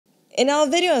In our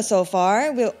video so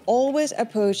far, we're always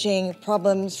approaching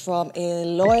problems from a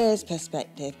lawyer's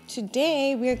perspective.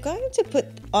 Today, we're going to put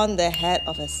on the head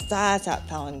of a startup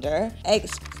founder,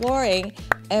 exploring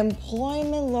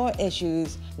employment law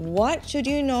issues. What should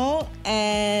you know,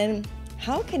 and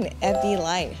how can FD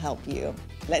Lite help you?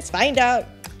 Let's find out.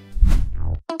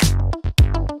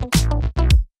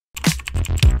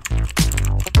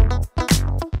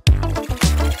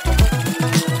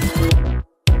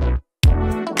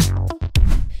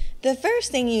 The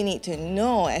first thing you need to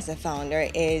know as a founder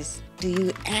is, do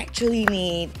you actually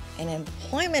need an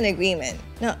employment agreement?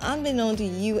 Now, unbeknown to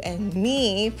you and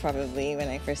me, probably when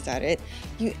I first started,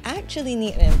 you actually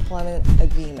need an employment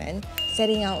agreement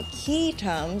setting out key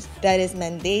terms that is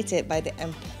mandated by the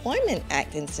Employment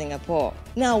Act in Singapore.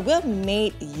 Now, we've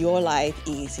made your life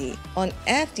easy. On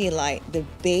FD Lite, the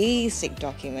basic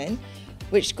document,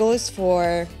 which goes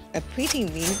for a pretty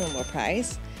reasonable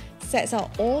price, sets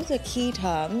out all the key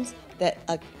terms that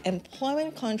an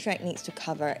employment contract needs to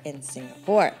cover in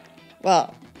Singapore.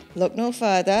 Well, look no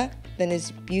further than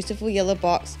this beautiful yellow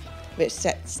box which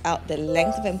sets out the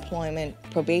length of employment,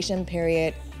 probation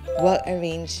period, work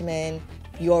arrangement,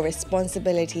 your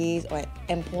responsibilities or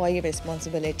employee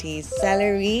responsibilities,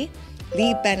 salary,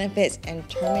 leave benefits, and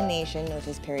termination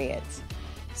notice periods.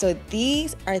 So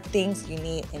these are things you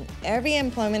need in every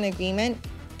employment agreement,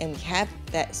 and we have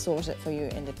that sorted for you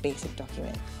in the basic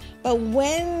document. But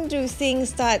when do things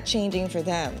start changing for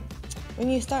them?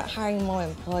 When you start hiring more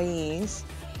employees,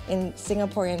 in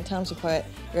Singaporean terms, we call it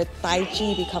your tai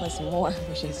chi becomes more,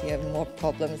 which is you have more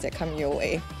problems that come your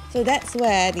way. So that's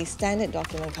where the standard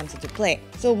document comes into play.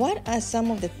 So what are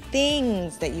some of the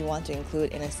things that you want to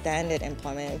include in a standard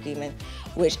employment agreement,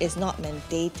 which is not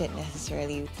mandated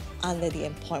necessarily under the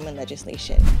employment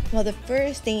legislation? Well, the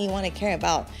first thing you want to care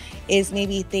about is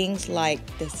maybe things like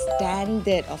the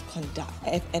standard of conduct.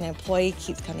 If an employee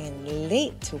keeps coming in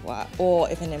late to work, or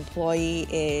if an employee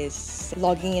is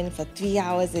logging in for 3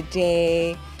 hours a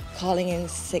day, calling in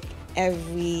sick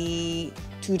every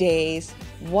 2 days,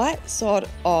 what sort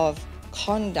of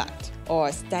conduct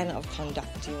or standard of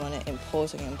conduct do you want to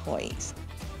impose on your employees?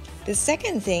 The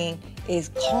second thing is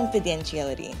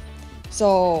confidentiality.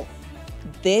 So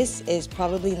this is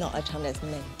probably not a term that's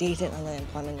mandated under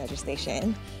employment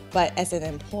legislation, but as an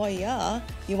employer,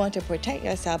 you want to protect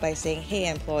yourself by saying, hey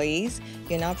employees,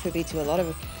 you're now privy to a lot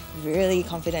of really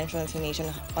confidential information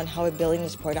on how we're building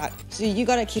this product. So you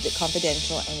got to keep it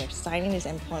confidential, and you're signing this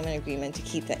employment agreement to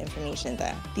keep that information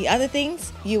there. The other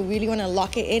things you really want to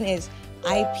lock it in is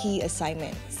IP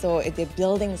assignment. So if they're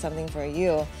building something for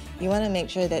you, you want to make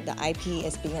sure that the IP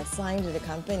is being assigned to the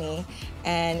company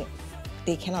and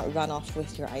they cannot run off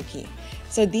with your IP.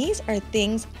 So these are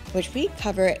things which we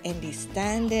cover in the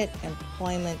standard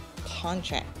employment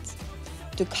contracts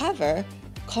to cover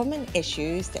common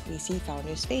issues that we see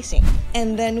founders facing.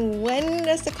 And then when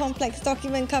does the complex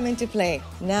document come into play?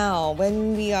 Now,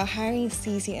 when we are hiring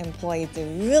CC employees, the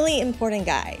really important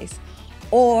guys,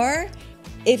 or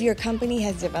if your company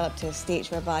has developed to a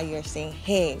stage whereby you're saying,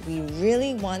 hey, we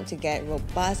really want to get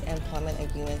robust employment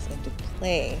agreements into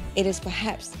play, it is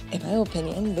perhaps, in my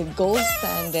opinion, the gold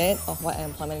standard of what an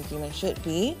employment agreement should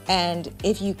be. And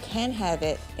if you can have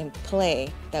it in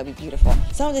play, that would be beautiful.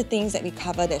 Some of the things that we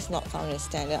cover that's not found in the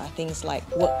standard are things like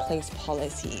workplace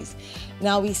policies.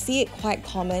 Now, we see it quite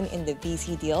common in the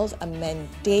VC deals, a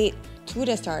mandate to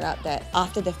the startup that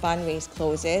after the fundraise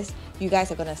closes, you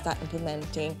guys are going to start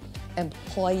implementing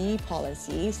employee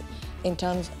policies in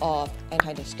terms of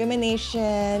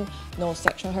anti-discrimination, no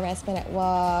sexual harassment at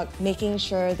work, making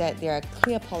sure that there are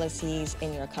clear policies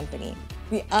in your company.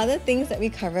 The other things that we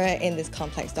cover in this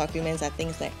complex documents are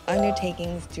things like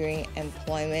undertakings during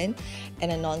employment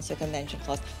and a non-circumvention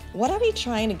clause. What are we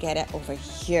trying to get at over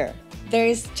here? There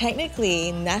is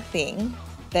technically nothing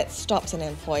that stops an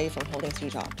employee from holding 3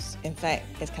 jobs. In fact,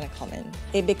 it's kind of common.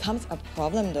 It becomes a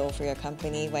problem though for your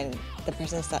company when the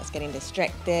person starts getting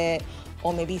distracted,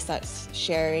 or maybe starts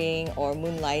sharing or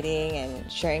moonlighting and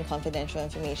sharing confidential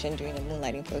information during the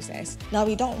moonlighting process. Now,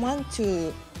 we don't want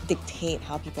to dictate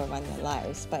how people run their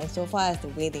lives, but insofar as the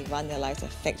way they run their lives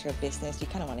affects your business, you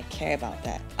kind of want to care about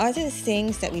that. Other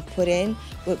things that we put in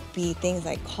would be things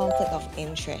like conflict of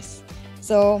interest.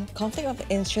 So conflict of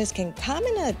interest can come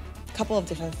in a couple of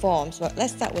different forms, but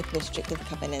let's start with restrictive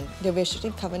covenant. The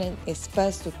restrictive covenant is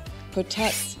first to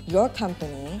protect your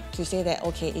company, to say that,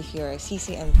 okay, if you're a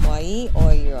CC employee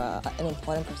or you're an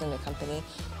important person in the company,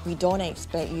 we don't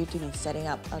expect you to be setting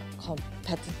up a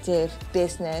competitive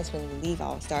business when you leave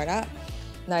our startup.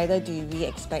 Neither do we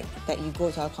expect that you go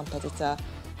to our competitor,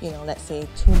 let's say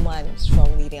 2 months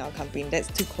from leaving our company. That's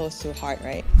too close to heart,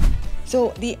 right?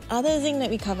 So the other thing that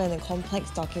we cover in the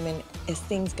complex document is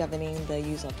things governing the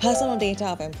use of personal data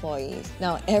of employees.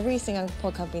 Now, every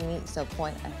Singapore company needs to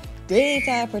appoint a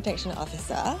data protection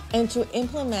officer and to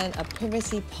implement a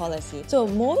privacy policy. So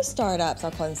most startups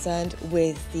are concerned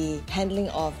with the handling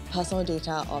of personal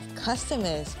data of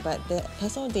customers, but the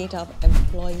personal data of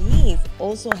employees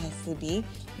also has to be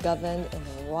governed in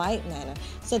the right manner.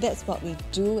 So that's what we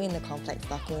do in the complex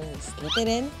document. We slip it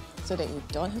in so that you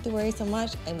don't have to worry so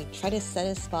much, and we try to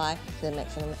satisfy to the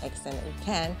maximum extent that we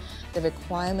can the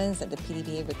requirements that the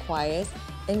PDPA requires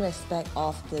in respect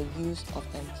of the use of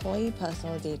employee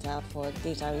personal data for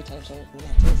data retention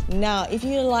matters. Now, if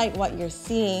you like what you're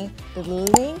seeing, the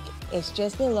link is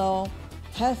just below.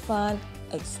 Have fun,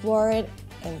 explore it,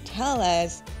 and tell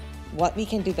us what we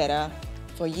can do better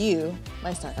for you,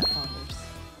 my startup founder.